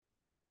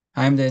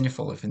I'm Daniel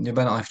Fuller from the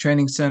Abundant Life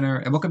Training Center,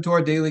 and welcome to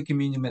our daily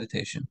communion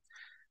meditation,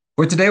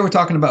 where today we're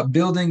talking about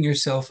building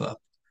yourself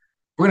up.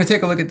 We're going to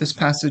take a look at this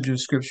passage of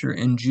scripture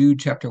in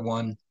Jude chapter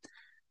 1,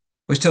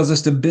 which tells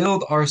us to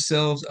build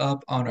ourselves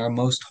up on our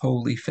most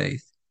holy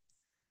faith.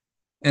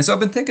 And so I've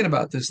been thinking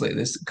about this lately,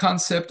 this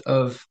concept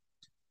of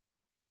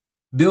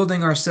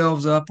building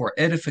ourselves up or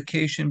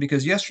edification,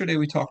 because yesterday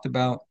we talked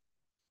about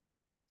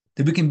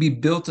that we can be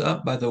built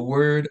up by the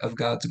word of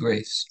God's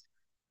grace.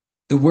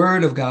 The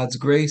word of God's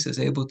grace is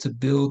able to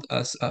build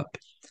us up.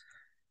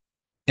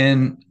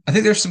 And I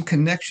think there's some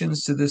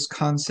connections to this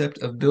concept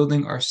of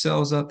building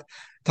ourselves up.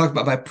 Talked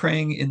about by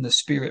praying in the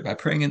Spirit, by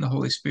praying in the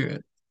Holy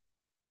Spirit.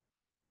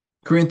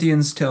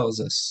 Corinthians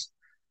tells us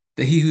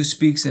that he who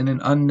speaks in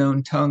an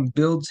unknown tongue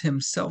builds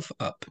himself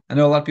up. I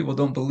know a lot of people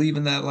don't believe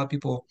in that. A lot of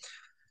people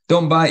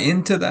don't buy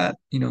into that,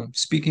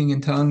 speaking in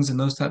tongues and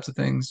those types of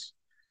things.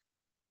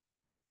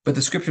 But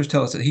the scriptures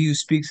tell us that he who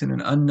speaks in an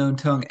unknown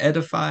tongue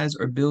edifies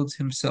or builds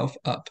himself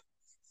up.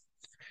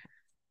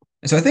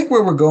 And so I think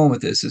where we're going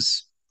with this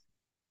is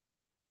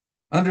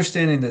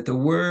understanding that the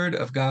word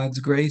of God's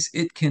grace,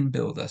 it can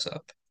build us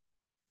up.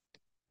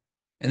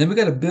 And then we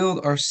got to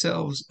build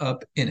ourselves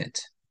up in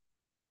it.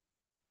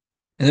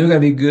 And then we got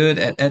to be good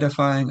at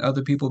edifying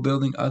other people,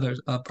 building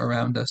others up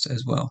around us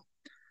as well.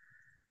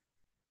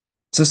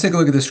 So let's take a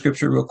look at the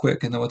scripture real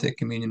quick, and then we'll take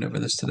communion over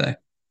this today.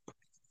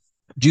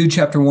 Jude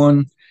chapter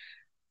 1,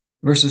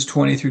 verses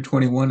 20 through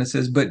 21, it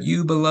says, "But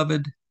you,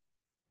 beloved,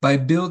 by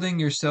building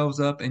yourselves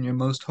up in your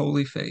most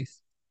holy faith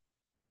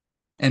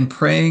and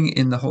praying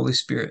in the Holy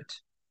Spirit,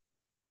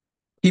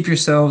 keep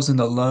yourselves in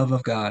the love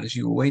of God as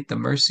you await the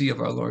mercy of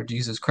our Lord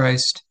Jesus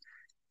Christ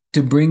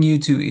to bring you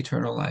to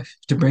eternal life,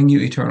 to bring you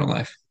eternal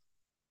life."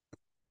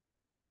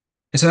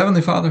 And so,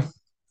 Heavenly Father,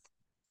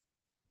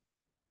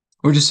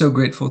 we're just so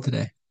grateful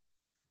today.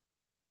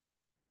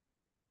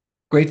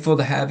 Grateful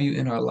to have you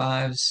in our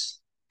lives,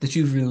 that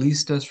you've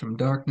released us from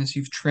darkness.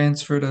 You've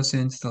transferred us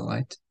into the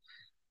light,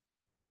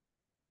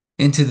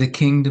 into the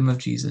kingdom of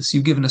Jesus.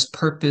 You've given us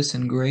purpose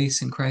and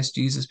grace in Christ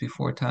Jesus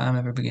before time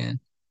ever began.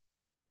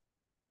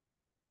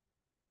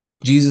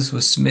 Jesus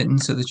was smitten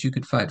so that you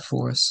could fight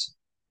for us.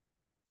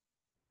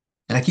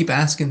 And I keep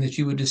asking that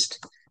you would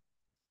just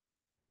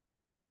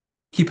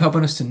keep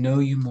helping us to know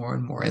you more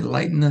and more,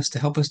 enlighten us to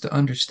help us to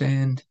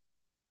understand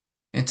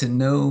and to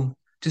know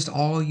just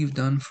all you've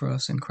done for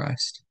us in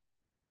Christ.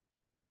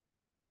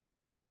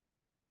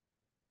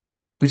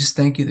 We just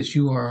thank you that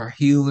you are our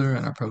healer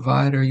and our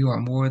provider. You are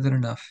more than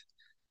enough.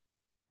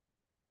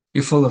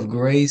 You're full of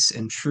grace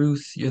and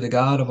truth. You're the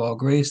God of all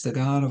grace, the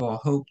God of all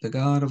hope, the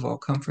God of all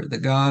comfort, the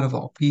God of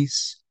all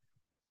peace.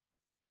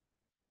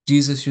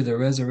 Jesus, you're the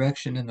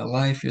resurrection and the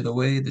life. You're the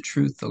way, the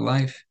truth, the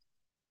life.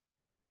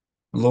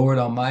 Lord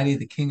Almighty,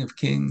 the King of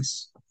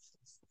Kings.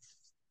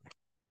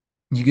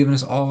 You've given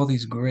us all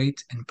these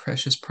great and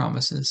precious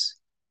promises.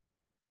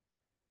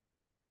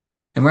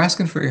 And we're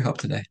asking for your help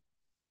today.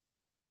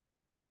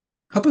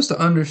 Help us to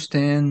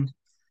understand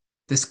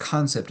this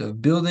concept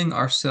of building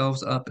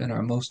ourselves up in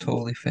our most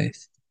holy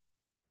faith.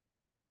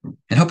 And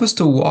help us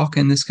to walk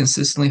in this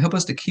consistently. Help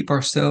us to keep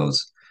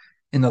ourselves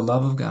in the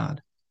love of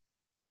God,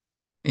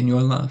 in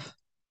your love,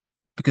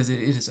 because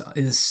it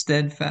is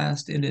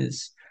steadfast, it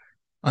is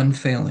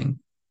unfailing.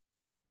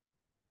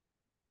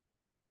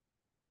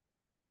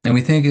 And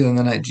we think on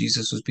the night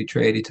Jesus was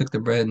betrayed, he took the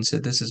bread and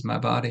said, "This is my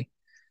body,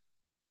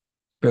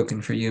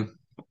 broken for you.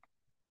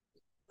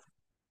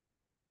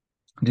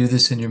 Do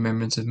this in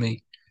remembrance of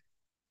me."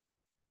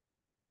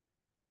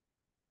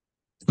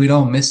 We'd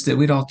all missed it.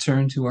 We'd all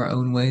turned to our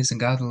own ways, and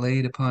God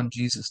laid upon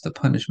Jesus the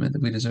punishment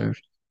that we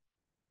deserved.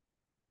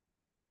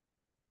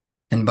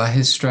 And by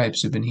his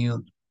stripes we've been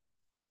healed.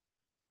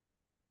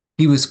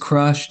 He was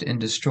crushed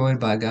and destroyed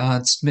by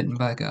God, smitten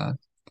by God,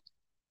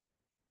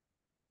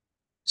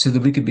 so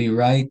that we could be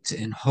right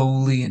and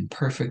holy and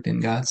perfect in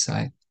God's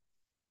sight.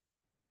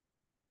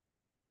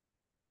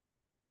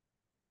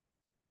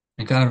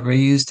 And God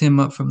raised him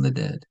up from the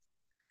dead,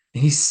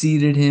 and he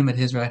seated him at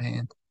his right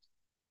hand.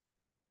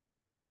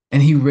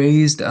 And he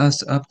raised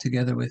us up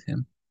together with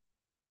him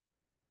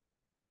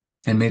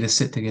and made us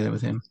sit together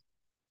with him.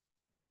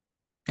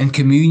 And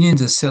communion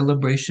is a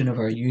celebration of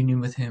our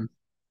union with him,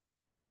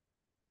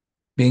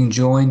 being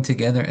joined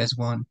together as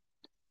one.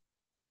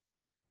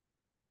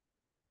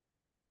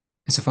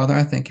 And so, Father,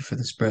 I thank you for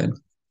this bread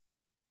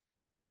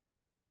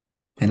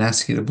and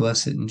ask you to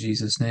bless it in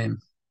Jesus'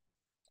 name.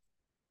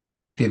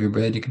 If you have your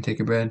bread, you can take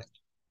your bread.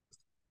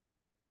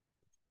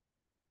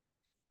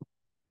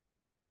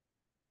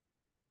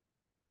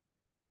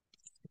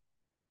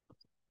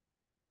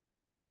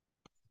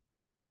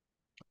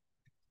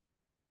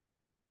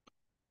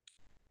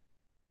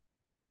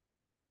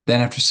 Then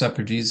after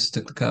supper, Jesus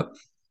took the cup.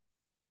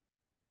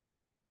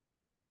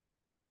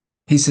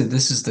 He said,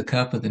 "This is the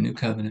cup of the new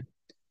covenant,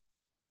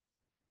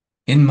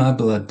 in my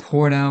blood,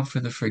 poured out for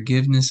the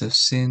forgiveness of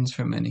sins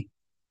for many."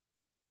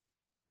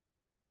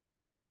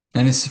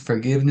 And it's the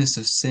forgiveness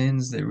of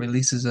sins that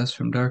releases us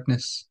from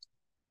darkness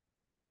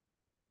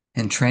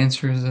and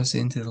transfers us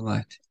into the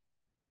light.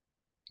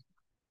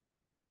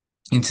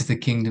 into the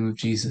kingdom of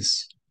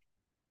Jesus.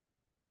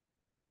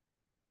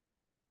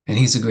 And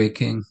he's a great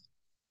king.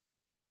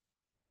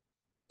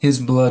 His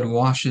blood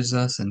washes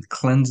us and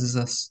cleanses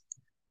us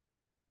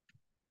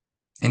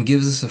and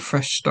gives us a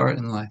fresh start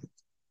in life.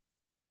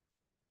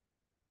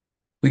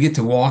 We get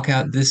to walk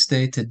out this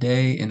day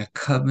today in a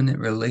covenant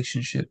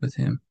relationship with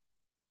him.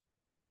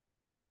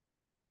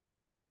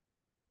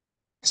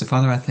 So,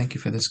 Father, I thank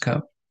you for this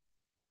cup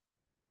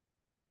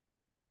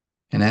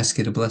and ask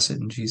you to bless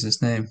it in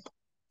Jesus' name.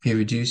 If you have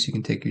your juice, you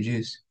can take your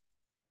juice.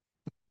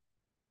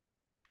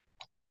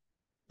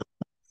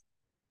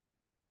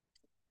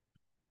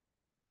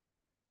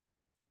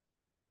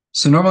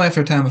 So, normally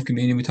after a time of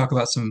communion, we talk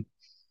about some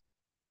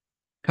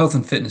health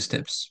and fitness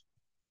tips.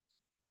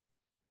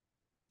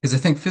 Because I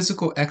think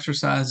physical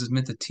exercise is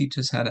meant to teach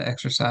us how to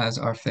exercise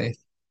our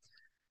faith.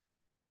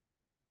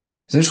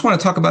 So, I just want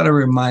to talk about a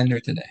reminder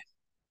today.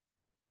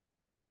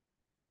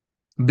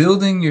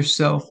 Building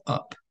yourself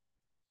up,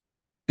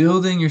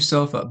 building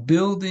yourself up,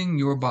 building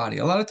your body.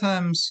 A lot of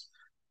times,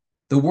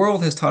 the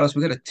world has taught us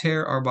we got to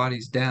tear our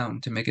bodies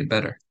down to make it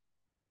better.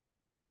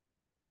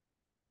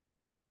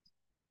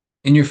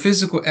 In your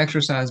physical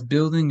exercise,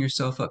 building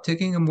yourself up,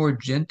 taking a more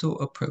gentle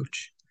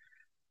approach,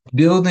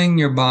 building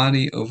your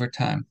body over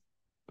time.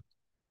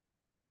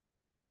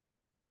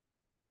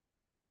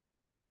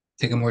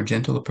 Take a more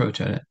gentle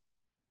approach at it.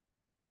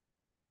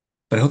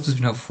 But I hope this has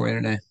been helpful for you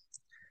today.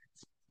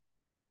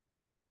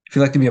 If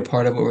you'd like to be a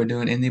part of what we're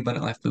doing in the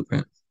Abundant Life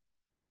Blueprint,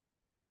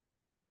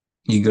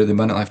 you can go to the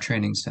Abundant Life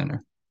Training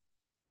Center.com.